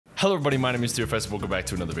Hello everybody, my name is SINISTER. Welcome back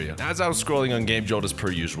to another video. As I was scrolling on Game Jolt as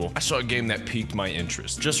per usual, I saw a game that piqued my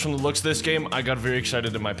interest. Just from the looks of this game, I got very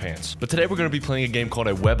excited in my pants. But today we're going to be playing a game called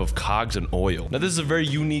A Web of Cogs and Oil. Now this is a very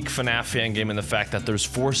unique FNAF fan game in the fact that there's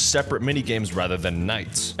 4 separate minigames rather than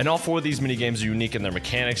nights. And all 4 of these minigames are unique in their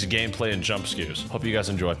mechanics, gameplay, and jump scares. Hope you guys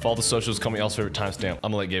enjoy. Follow the socials, call me y'all's favorite timestamp.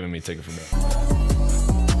 I'm gonna let Game and me take it from there.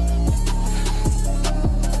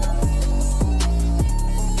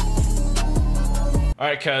 All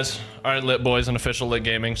right, cuz. All right, lit boys and official lit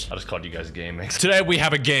gamings. I just called you guys gamings. Today we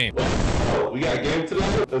have a game. We got a game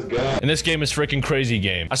today? Let's go. And this game is freaking crazy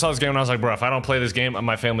game. I saw this game and I was like, bro, if I don't play this game,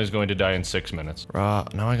 my family's going to die in 6 minutes. Now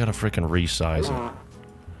I gotta freaking resize it. All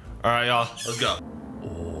right, y'all, let's go.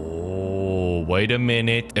 Oh, wait a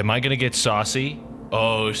minute. Am I gonna get saucy?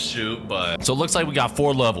 Oh, shoot, but. So it looks like we got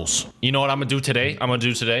 4 levels. You know what I'm gonna do today?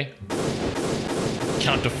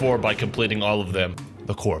 Count to 4 by completing all of them.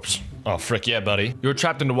 The corpse. Oh, frick yeah, buddy. You're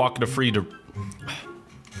trapped in the walk of the free to...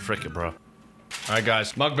 Frick it, bro. All right,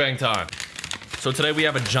 guys. Mukbang time. So today we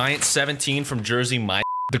have a giant 17 from Jersey,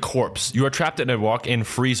 the corpse. You are trapped in a walk-in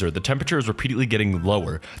freezer. The temperature is repeatedly getting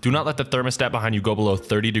lower. Do not let the thermostat behind you go below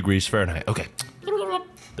 30 degrees Fahrenheit. Okay.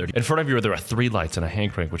 30. In front of you, there are 3 lights and a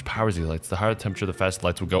hand crank, which powers these lights. The higher the temperature, the faster the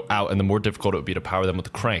lights will go out, and the more difficult it would be to power them with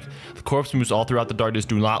the crank. The corpse moves all throughout the darkness.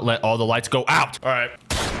 Do not let all the lights go out. All right.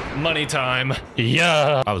 Money time.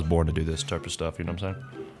 Yeah. I was born to do this type of stuff, you know what I'm saying?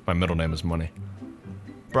 My middle name is Money.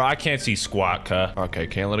 Bro, I can't see squat, cuh. Okay,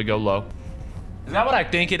 can't let it go low. Is that what I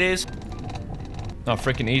think it is? Oh,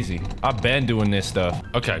 freaking easy. I've been doing this stuff.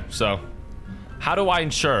 Okay, so how do I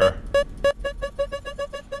ensure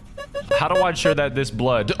that this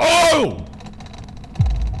blood... Oh!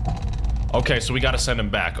 Okay, so we gotta send him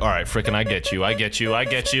back. All right, freaking, I get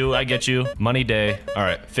you. Money day. All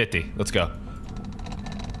right, 50. Let's go.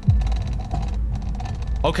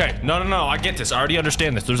 Okay, no, I get this. I already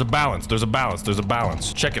understand this. There's a balance.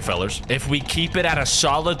 Check it, fellas. If we keep it at a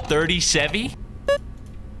solid 37...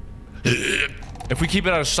 If we keep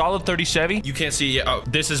it at a solid 37, you can't see... Oh,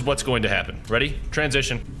 this is what's going to happen. Ready?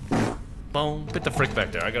 Transition. Boom. Put the frick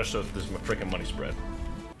back there. I gotta show this is my freaking money spread.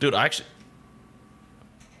 Dude, I actually...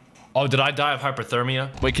 Oh, did I die of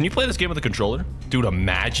hyperthermia? Wait, can you play this game with a controller? Dude,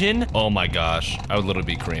 imagine. Oh my gosh. I would literally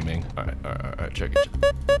be creaming. All right, check it.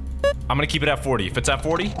 I'm gonna keep it at 40. If it's at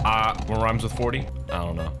 40, what rhymes with 40? I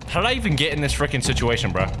don't know. How did I even get in this freaking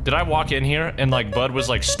situation, bro? Did I walk in here and like Bud was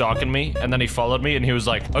like stalking me and then he followed me and he was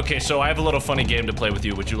like, okay, so I have a little funny game to play with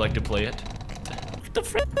you. Would you like to play it? What the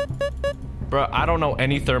frick? Bro, I don't know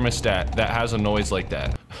any thermostat that has a noise like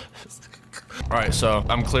that. All right, so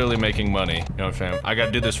I'm clearly making money. You know what I'm saying? I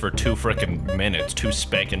gotta do this for 2 frickin' minutes, 2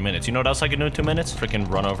 spanking minutes. You know what else I can do in 2 minutes? Frickin'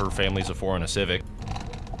 run over families of 4 in a Civic.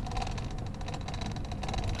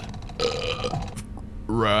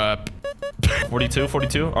 Rap. 42.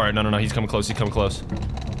 All right, no. He's coming close.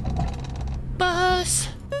 Bus.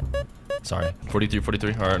 Sorry.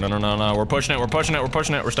 43. All right, no. We're pushing it.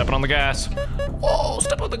 We're stepping on the gas. Oh,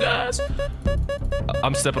 step on the gas.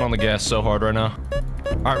 I'm stepping on the gas so hard right now.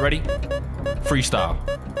 All right, ready? Freestyle.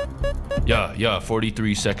 Yeah,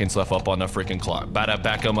 43 seconds left up on the freaking clock. About to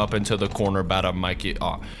back him up into the corner, about to mic it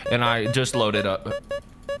off. And I just loaded up.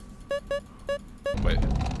 Wait,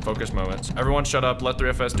 focus moments. Everyone shut up, let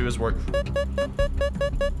 3FS do his work.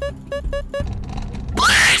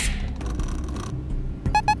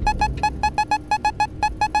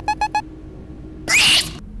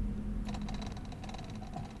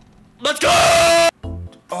 Let's go!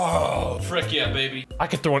 Oh, frick yeah, baby. I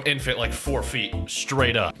could throw an infant like 4 feet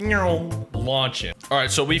straight up. Launch it. All right,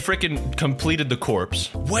 so we freaking completed the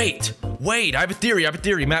corpse. Wait, I have a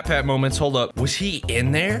theory. Matt Pat moments, hold up. Was he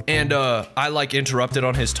in there? And I like interrupted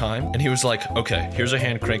on his time and he was like, okay, here's a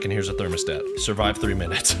hand crank and here's a thermostat. Survive 3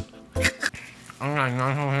 minutes.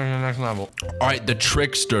 Next level. All right, the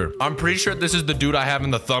trickster. I'm pretty sure this is the dude I have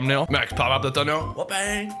in the thumbnail. Max, pop up the thumbnail.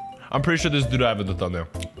 Whoopang. I'm pretty sure this dude I have in the thumbnail.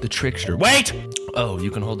 The trickster. Wait! Oh, you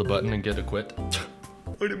can hold the button and get it quit.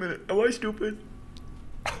 Wait a minute. Am I stupid?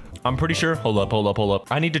 I'm pretty sure. Hold up.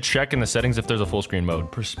 I need to check in the settings if there's a full screen mode.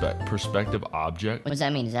 Perspective object. What does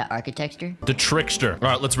that mean? Is that architecture? The trickster. All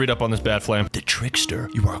right, let's read up on this bad flam. The trickster.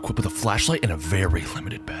 You are equipped with a flashlight and a very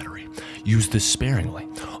limited battery. Use this sparingly.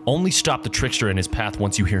 Only stop the trickster in his path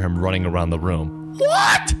once you hear him running around the room.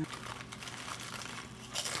 What?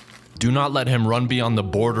 Do not let him run beyond the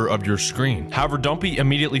border of your screen. However, don't be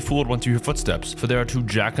immediately fooled once you hear footsteps, for there are 2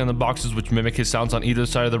 jack-in-the-boxes which mimic his sounds on either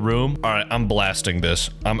side of the room. All right, I'm blasting this.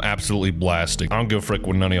 I'm absolutely blasting. I don't give a frick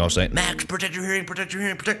when none of y'all say, Max, protect your hearing, protect.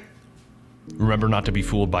 Remember not to be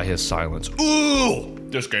fooled by his silence. Ooh!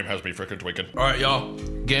 This game has me freaking tweaking. All right, y'all.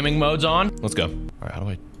 Gaming mode's on. Let's go. All right, how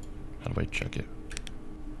do I check it?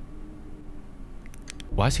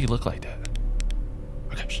 Why does he look like that?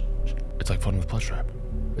 Okay, shh. It's like fun with plus trap.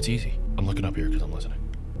 It's easy. I'm looking up here because I'm listening.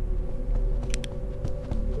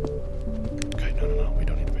 Okay, no. We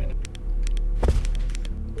don't need to ban it.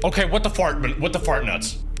 Okay, what the fart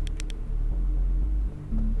nuts?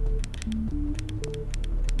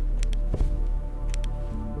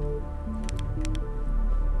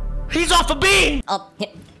 He's off a beam! Oh,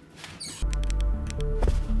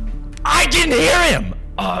 I didn't hear him!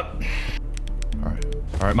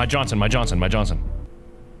 Alright, my Johnson.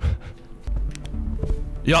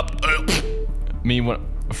 Yup. Me when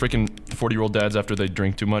freaking 40-year-old dads after they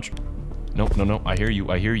drink too much. Nope, no. I hear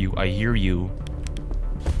you.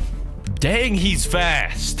 Dang, he's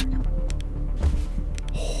fast.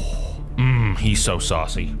 He's so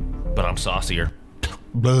saucy. But I'm saucier.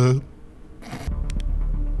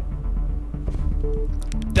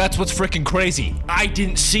 That's what's freaking crazy. I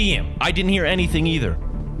didn't see him. I didn't hear anything either.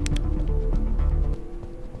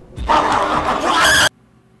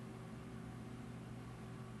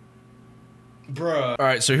 Bruh.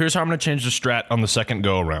 Alright, so here's how I'm gonna change the strat on the second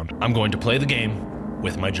go around. I'm going to play the game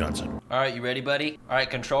with my Johnson. Alright, you ready, buddy? Alright,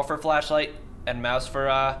 control for flashlight and mouse for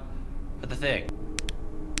the thing.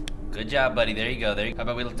 Good job, buddy. There you go. How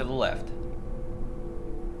about we look to the left?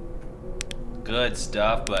 Good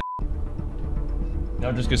stuff, buddy. Now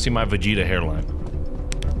I'm just gonna see my Vegeta hairline.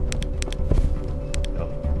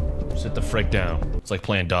 Oh, sit the frick down. It's like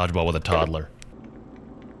playing dodgeball with a toddler.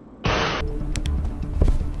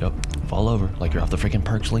 Yep, fall over like you're off the freaking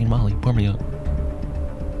perks, lean Molly. Pour me up.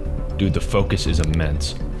 Dude, the focus is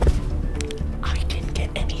immense. I didn't get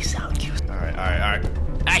any sound cues. Alright.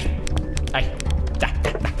 Hey!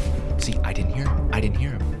 See, I didn't hear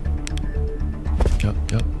him. Yup.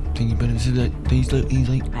 Think you better see that. He's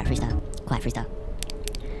like. Alright, freestyle. Quiet freestyle.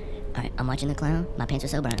 Alright, I'm watching the clown. My pants are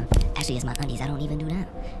so brown. Actually, it's my undies. I don't even do that.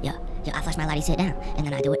 Yeah, I flush my lighty, sit down, and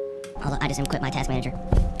then I do it. Hold on, I just quit my task manager.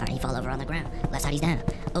 Alright, he fall over on the ground. Left side, he's down.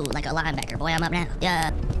 Oh, like a linebacker. Boy, I'm up now.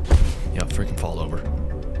 Yeah. Yeah, freaking fall over.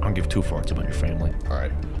 I don't give two farts about your family.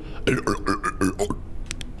 Alright.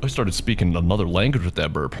 I started speaking another language with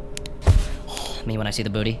that burp. Me when I see the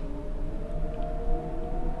booty.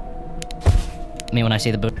 Me when I see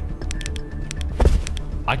the booty.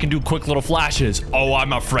 I can do quick little flashes. Oh,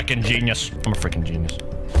 I'm a frickin' genius.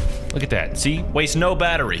 Look at that. See? Waste no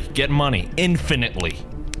battery. Get money. Infinitely.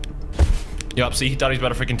 Yup, see? He thought he was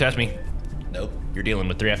about to frickin' test me. Nope. You're dealing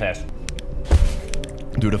with 3FS.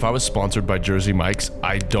 Dude, if I was sponsored by Jersey Mike's,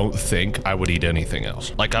 I don't think I would eat anything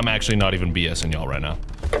else. Like, I'm actually not even BSing y'all right now.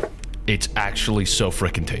 It's actually so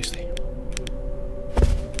frickin' tasty.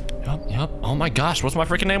 Yup. Oh my gosh, what's my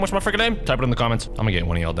freaking name? Type it in the comments. I'm gonna get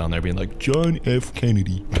one of y'all down there being like, John F.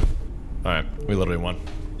 Kennedy. Alright, we literally won.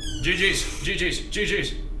 GG's.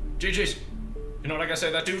 You know what I gotta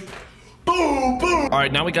say that dude? Boom!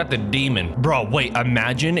 Alright, now we got the demon. Bro, wait,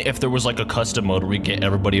 imagine if there was like a custom mode where we get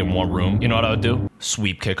everybody in one room. You know what I would do?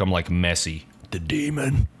 Sweep kick them like Messi. The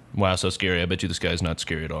demon. Wow, so scary. I bet you this guy's not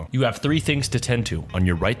scary at all. You have 3 things to tend to. On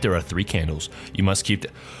your right, there are 3 candles. You must keep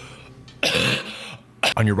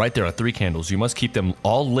On your right, there are 3 candles. You must keep them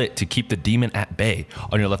all lit to keep the demon at bay.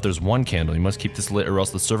 On your left, there's 1 candle. You must keep this lit or else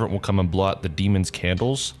the servant will come and blow out the demon's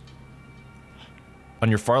candles. On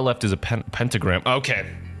your far left is a pentagram. Okay.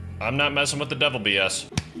 I'm not messing with the devil BS.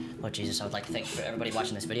 Lord Jesus, I would like to thank you for everybody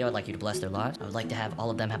watching this video. I'd like you to bless their lives. I would like to have all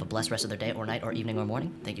of them have a blessed rest of their day or night or evening or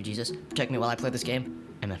morning. Thank you, Jesus. Protect me while I play this game.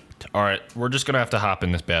 Amen. All right, we're just gonna have to hop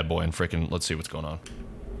in this bad boy and freaking let's see what's going on.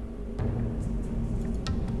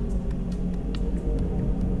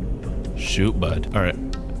 Shoot, bud. All right.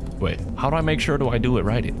 Wait, how do I make sure I do it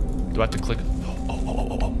right? Do I have to click?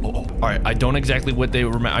 Oh. All right, I don't exactly what they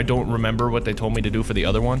I don't remember what they told me to do for the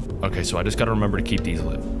other one. Okay, so I just gotta remember to keep these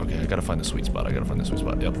lit. Okay, I gotta find the sweet spot. Yep,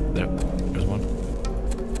 there. There's one.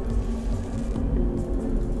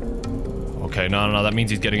 Okay, no, that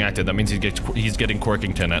means he's getting active. That means he's getting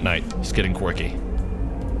Quirkington at night. He's getting quirky.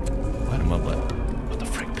 Light him up, what the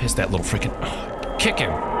frick? Piss that little freaking... Kick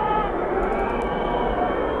him!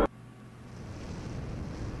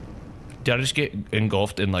 Did I just get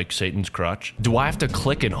engulfed in, like, Satan's crotch? Do I have to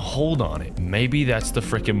click and hold on it? Maybe that's the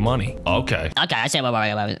freaking money. Okay. Okay, I say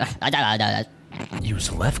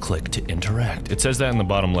Use left click to interact. It says that in the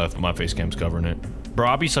bottom left, but my face cam's covering it. Bro,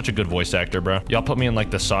 I'll be such a good voice actor, bro. Y'all put me in,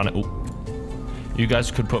 like, the Sonic... Ooh. You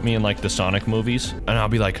guys could put me in, like, the Sonic movies, and I'll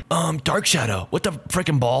be like, Dark Shadow, what the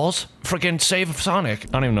freaking balls? Freaking save Sonic.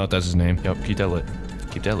 I don't even know if that's his name. Yep, keep that lit.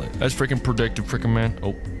 That's freaking predictive, freaking man.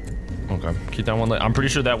 Oh. Okay, keep that one lit. I'm pretty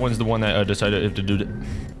sure that one's the one that decided to do it.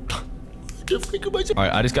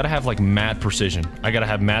 Alright, I just gotta have like mad precision. I gotta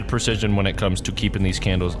have mad precision when it comes to keeping these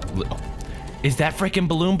candles lit. Oh. Is that freaking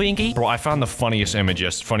Balloon Binky? Bro, I found the funniest image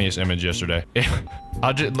yesterday.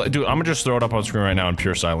 Dude, I'm gonna just throw it up on screen right now in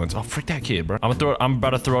pure silence. Oh, freak that kid, bro. I'm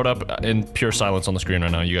about to throw it up in pure silence on the screen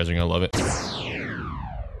right now. You guys are gonna love it.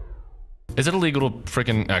 Is it illegal to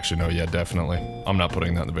freaking... Actually, no, yeah, definitely. I'm not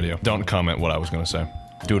putting that in the video. Don't comment what I was gonna say.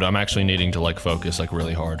 Dude, I'm actually needing to, like, focus, like,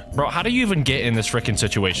 really hard. Bro, how do you even get in this freaking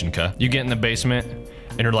situation, cuh? You get in the basement,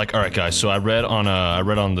 and you're like, all right, guys, so I read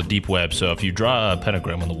on the deep web, so if you draw a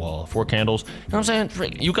pentagram on the wall, 4 candles, you know what I'm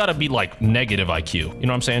saying? You gotta be, like, negative IQ. You know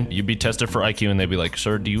what I'm saying? You'd be tested for IQ, and they'd be like,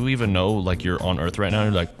 sir, do you even know, like, you're on Earth right now?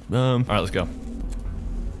 And you're like, all right, let's go.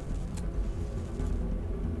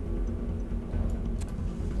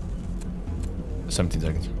 $17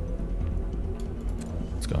 seconds.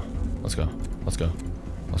 Let's go. Let's go. Let's go.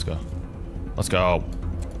 Let's go. Let's go.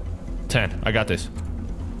 10. I got this.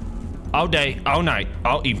 All day, all night,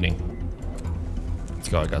 all evening. Let's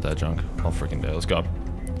go. I got that junk. All freaking day. Let's go.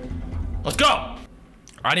 Let's go!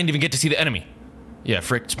 I didn't even get to see the enemy. Yeah,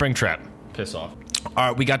 frick. Spring trap. Piss off. All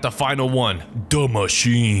right, we got the final one. The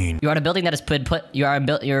machine. You are in a building that is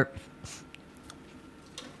you're...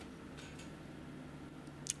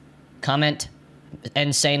 Comment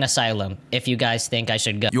insane asylum if you guys think I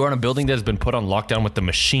should go. You are in a building that has been put on lockdown with the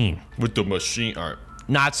machine. With the machine. All right.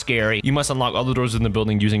 Not scary. You must unlock all the doors in the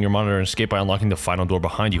building using your monitor and escape by unlocking the final door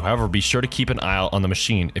behind you. However, be sure to keep an eye out on the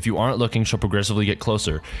machine. If you aren't looking, she'll progressively get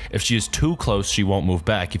closer. If she is too close, she won't move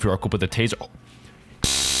back. If you are equipped with a taser...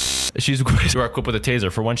 You are equipped with a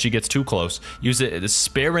taser. For when she gets too close, use it as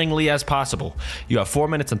sparingly as possible. You have 4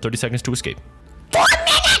 minutes and 30 seconds to escape. 4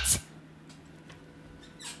 minutes!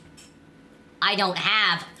 I don't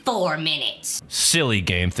have 4 minutes. Silly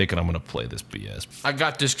game thinking I'm gonna play this BS. I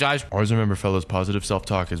got this, guys. Always remember, fellas, positive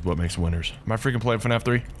self-talk is what makes winners. Am I freaking playing FNAF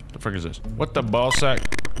 3? What the frick is this? What the ball sack?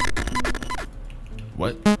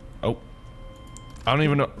 What? Oh. I don't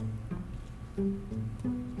even know.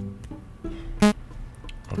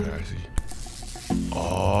 Okay, I see.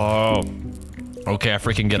 Oh. Okay, I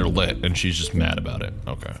freaking get her lit, and she's just mad about it.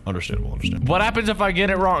 Okay, understandable, understandable. What happens if I get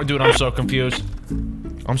it wrong? Dude, I'm so confused.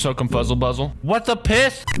 I'm so confuzzle buzzle. What the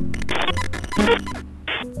piss?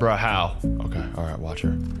 Bruh, how? Okay, alright, watch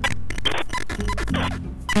her.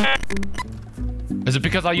 Is it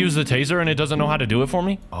because I use the taser and it doesn't know how to do it for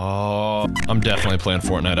me? Oh, I'm definitely playing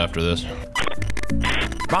Fortnite after this.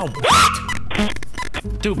 Bro, what?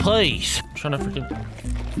 Dude, please. I'm trying to freaking...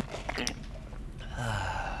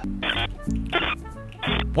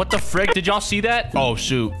 What the frick? Did y'all see that? Oh,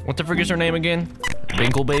 shoot. What the frick is her name again?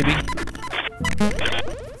 Binkle baby?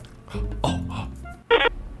 Oh.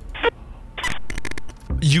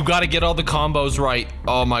 You gotta get all the combos right.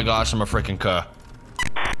 Oh my gosh, I'm a freaking cuh.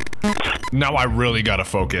 Now I really gotta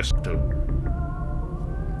focus. Dude.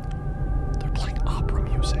 They're playing opera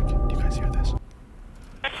music. Do you guys hear this?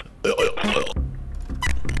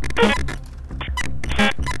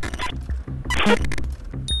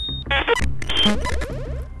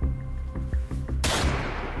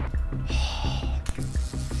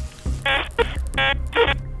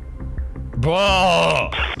 Bro!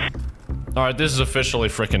 Alright, this is officially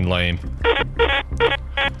freaking lame.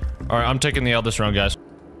 Alright, I'm taking the L this round, guys.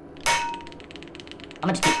 I'm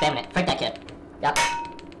gonna just keep spamming it. Frick that kid. Yep.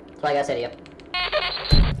 That's what I gotta say to you.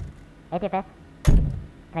 Hey, TFS. Can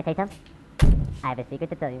I take some? I have a secret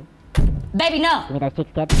to tell you. Baby, no! Give me those cheeks,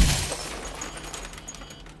 kid.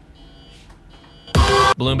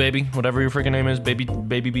 Balloon baby, whatever your freaking name is. Baby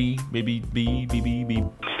B.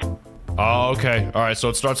 Oh, okay. Alright, so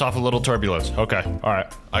it starts off a little turbulence. Okay.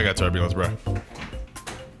 Alright. I got turbulence, bro.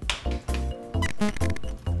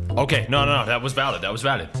 Okay. No. That was valid. That was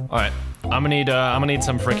valid. Alright. I'm gonna need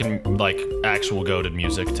some freaking, like, actual goated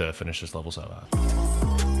music to finish this level, so,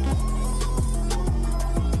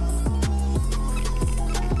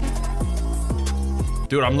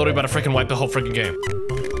 Dude, I'm literally about to freaking wipe the whole freaking game.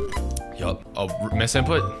 Yup. Oh, miss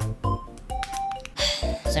input?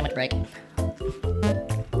 Sandwich break.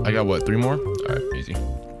 I got what, 3 more? Alright, easy.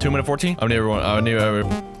 2:14? I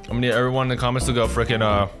need everyone in the comments to go freaking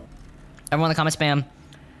Everyone in the comments spam.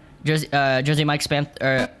 Jersey Mike spam,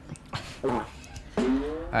 Alright,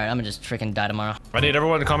 I'm gonna just freaking die tomorrow. I need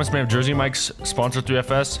everyone in the comments spam Jersey Mike's sponsor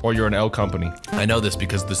 3FS or you're an L company. I know this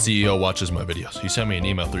because the CEO watches my videos. He sent me an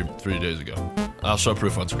email three days ago. I'll show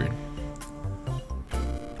proof on screen.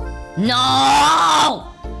 No!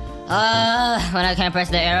 When I can't press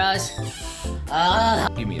the arrows.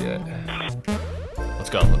 Give me that. Let's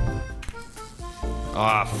go.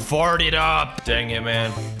 Ah, farted up. Dang it,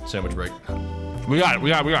 man. Sandwich break. We got it.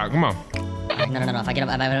 Come on. No. If I get them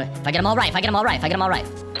all right.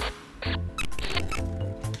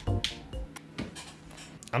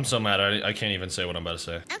 I'm so mad, I can't even say what I'm about to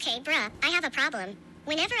say. Okay, bruh, I have a problem.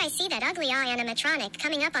 Whenever I see that ugly eye animatronic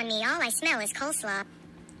coming up on me, all I smell is coleslaw.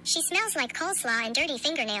 She smells like coleslaw and dirty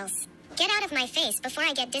fingernails. Get out of my face before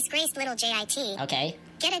I get disgraced, little JIT. Okay.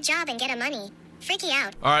 Get a job and get a money. Freaky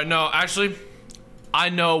out. All right, no, actually, I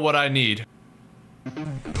know what I need.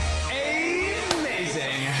 Amazing.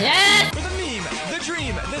 Yes! For the meme, the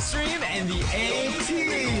dream, the stream, and the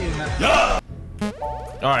A-team. Yeah!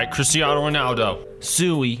 All right, Cristiano Ronaldo.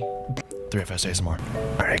 Suey. 3FS ASMR.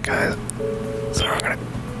 All right, guys. So we're gonna.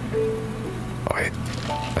 Oh, wait.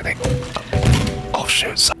 I think. Oh,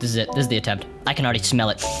 shoot. This is it. This is the attempt. I can already smell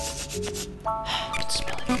it. I can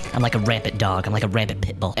smell it. I'm like a rampant dog. I'm like a rampant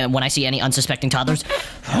pit bull. And when I see any unsuspecting toddlers...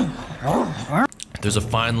 There's a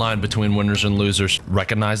fine line between winners and losers.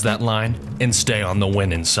 Recognize that line and stay on the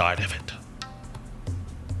winning side of it.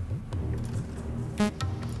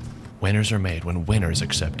 Winners are made when winners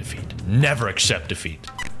accept defeat. Never accept defeat.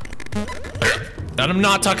 And I'm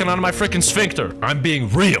not talking out of my freaking sphincter. I'm being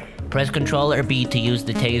real. Press Control or B to use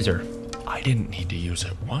the taser. I didn't need to use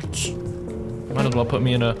it once. Might as well put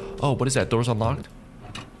me in a... Oh, what is that? Door's unlocked?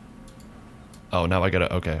 Oh, now I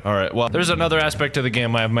gotta... Okay. All right. Well, there's another aspect to the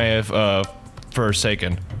game I may have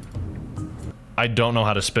forsaken. I don't know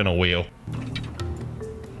how to spin a wheel.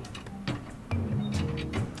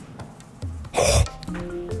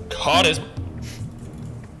 God is...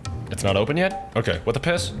 It's not open yet? Okay. What the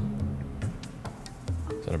piss?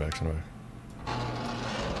 Send it back. Send it back.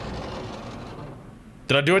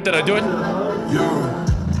 Did I do it? Did I do it?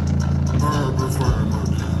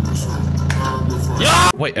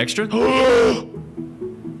 Yeah! Wait, extra?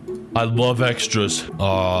 I love extras.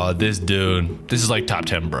 Aw, this dude. This is like top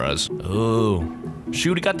 10 bros. Ooh.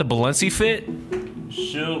 Shoot, he got the Balenci fit?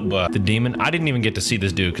 Shoot, but the demon. I didn't even get to see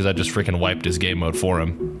this dude because I just freaking wiped his game mode for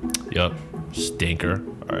him. Yup. Stinker.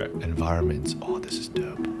 All right, environments. Oh, this is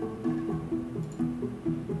dope.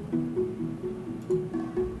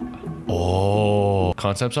 Oh,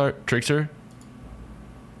 concepts art, trickster.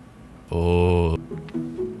 Oh,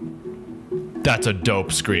 that's a dope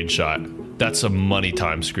screenshot. That's a money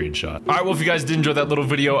time screenshot. All right, well, if you guys did enjoy that little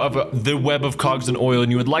video of the web of cogs and oil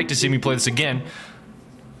and you would like to see me play this again,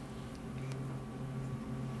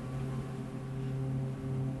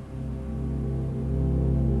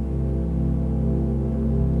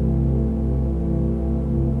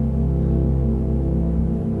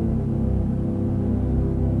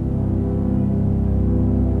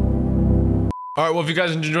 Alright, well, if you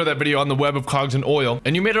guys enjoyed that video on the web of cogs and oil,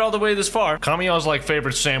 and you made it all the way this far, comment y'all's like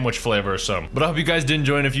favorite sandwich flavor or something. But I hope you guys did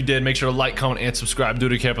enjoy, and if you did, make sure to like, comment, and subscribe. Do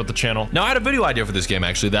to care about the channel. Now, I had a video idea for this game,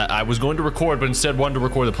 actually, that I was going to record, but instead wanted to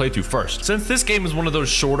record the playthrough first. Since this game is one of those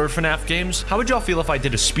shorter FNAF games, how would y'all feel if I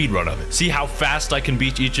did a speedrun of it? See how fast I can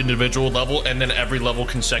beat each individual level, and then every level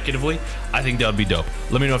consecutively? I think that would be dope.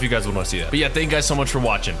 Let me know if you guys would want to see that. But yeah, thank you guys so much for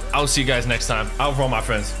watching. I will see you guys next time. Out for all my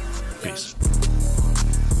friends. Peace.